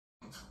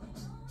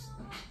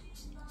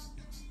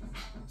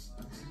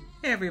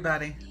Hey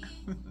everybody,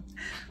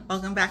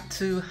 welcome back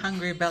to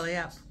Hungry Belly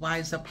Up,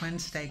 Wise Up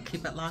Wednesday.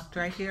 Keep it locked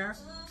right here.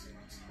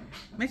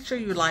 Make sure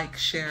you like,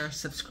 share,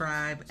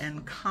 subscribe,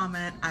 and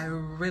comment. I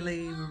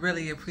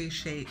really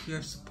appreciate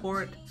your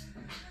support.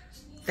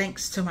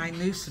 Thanks to my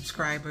new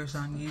subscribers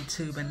on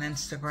YouTube and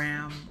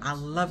Instagram. I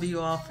love you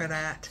all for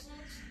that.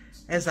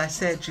 As I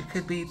said, you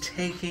could be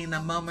taking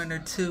a moment or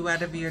two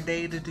out of your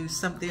day to do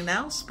something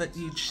else, but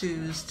you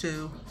choose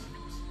to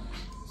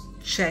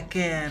check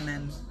in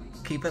and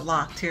keep it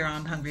locked here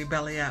on Hungry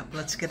Belly Up.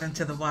 Let's get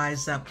into the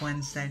Wise Up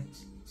Wednesday.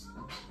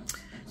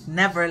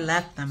 Never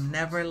let them,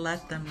 never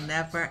let them,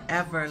 never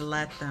ever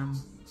let them.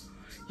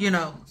 You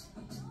know,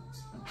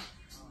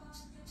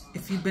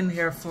 if you've been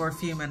here for a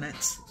few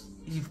minutes,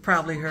 you've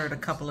probably heard a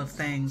couple of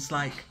things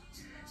like,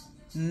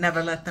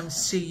 never let them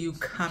see you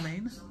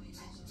coming.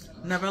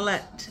 Never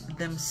let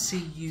them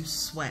see you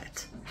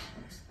sweat.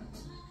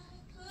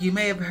 You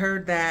may have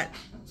heard that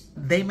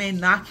they may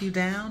knock you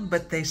down,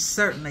 but they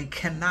certainly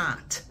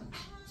cannot.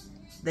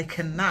 They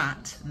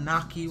cannot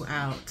knock you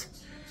out.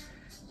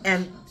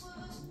 And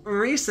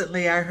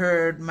recently I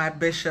heard my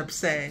bishop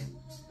say,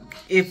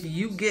 if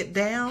you get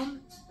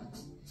down,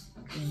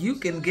 you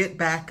can get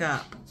back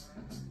up.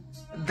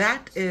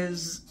 That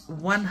is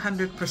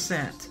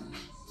 100%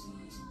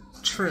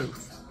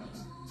 truth.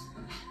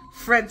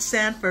 Fred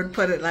Sanford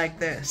put it like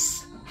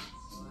this: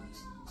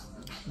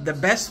 the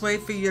best way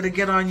for you to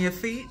get on your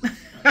feet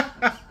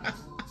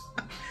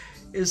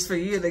is for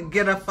you to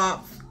get up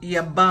off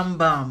your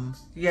bum,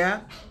 yeah?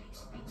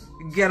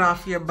 Get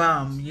off your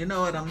bum, you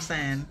know what I'm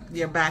saying,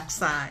 your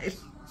backside.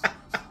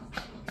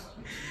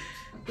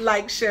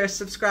 Like, share,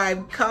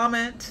 subscribe,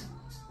 comment.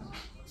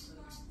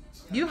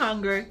 You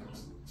hungry?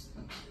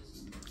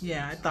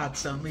 Yeah, I thought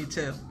so, me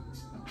too.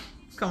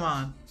 Come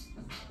on,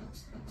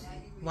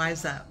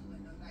 wise up.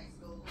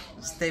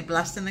 Stay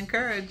blessed and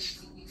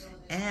encouraged,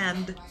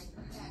 and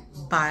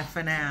bye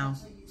for now.